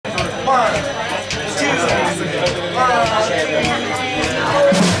When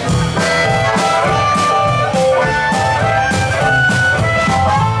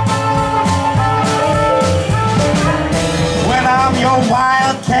I'm your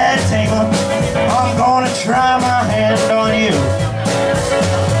wildcat tamer, I'm gonna try my hand on you.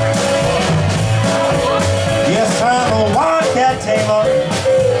 Yes, I'm a wildcat tamer,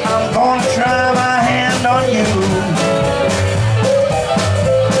 I'm gonna try my hand on you.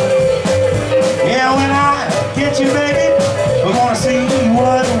 Yeah, when I get you, baby, we're gonna see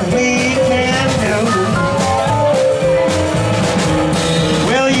what we can do.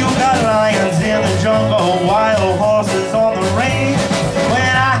 Well, you got lions in the jungle, wild horses on the range.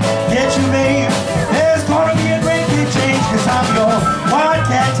 When I get you, baby, there's gonna be a great big change, 'cause I'm your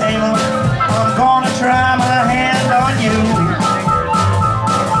wildcat tamer, I'm gonna try my hand on you.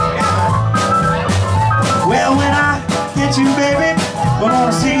 Well, when I get you, baby, we're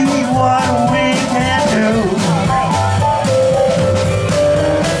gonna see what we can do.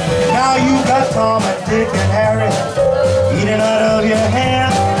 Now you got Tom and Dick and Harry eating out of your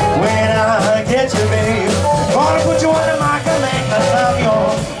hand. When I get you, baby, gonna put you under my command, 'cause I'm your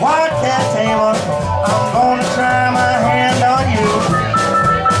wildcat tamer, I'm gonna try my hand on you.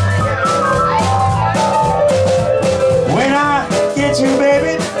 When I get you,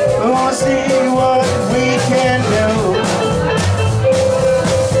 baby, we're gonna see what we can do.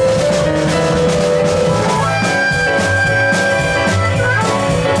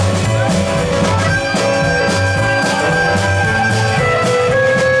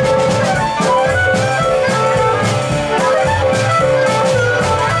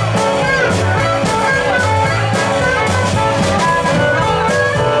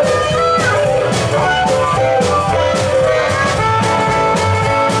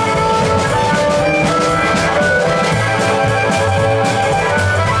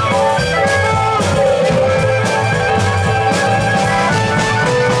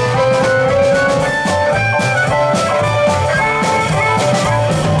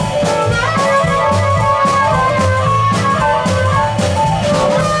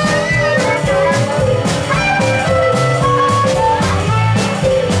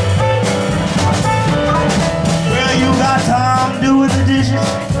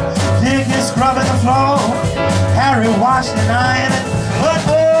 Dick is scrubbing the floor, Harry washing and ironing. But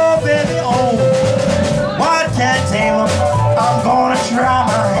oh baby, oh, wildcat tamer, I'm gonna try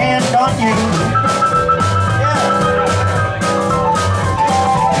my hand on you. Yeah.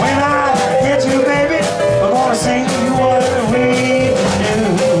 When I get you, baby, we're gonna see what we can do.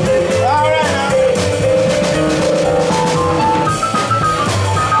 All right now.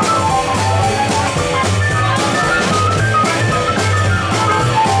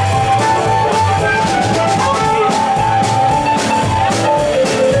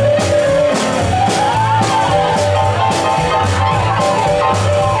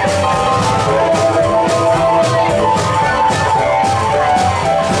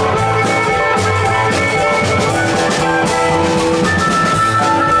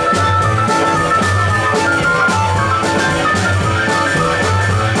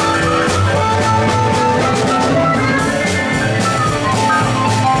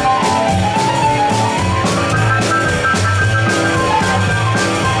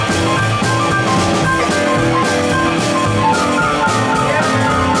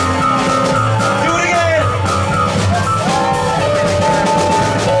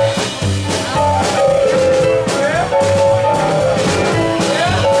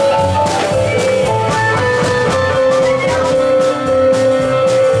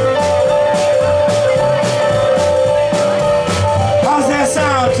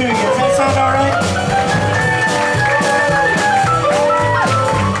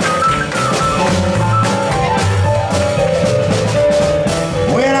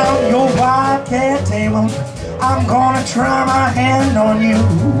 I'm gonna try my hand on you.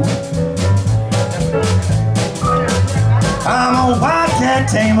 I'm a wildcat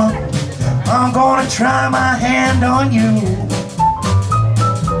tamer, I'm gonna try my hand on you.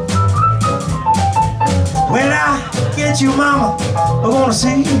 When I get you, mama, we're gonna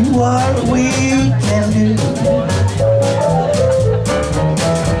see what we can do.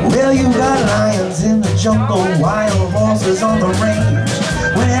 Well, you got lions in the jungle, wild horses on the range.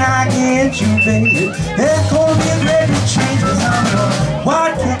 When I get you, baby, there's gonna be a great big change, 'cause I'm your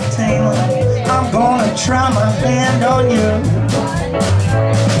wildcat tamer, I'm gonna try my hand on you.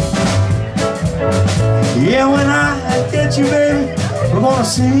 Yeah, when I get you, baby, we're gonna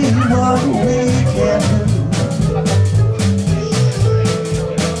see what we can do.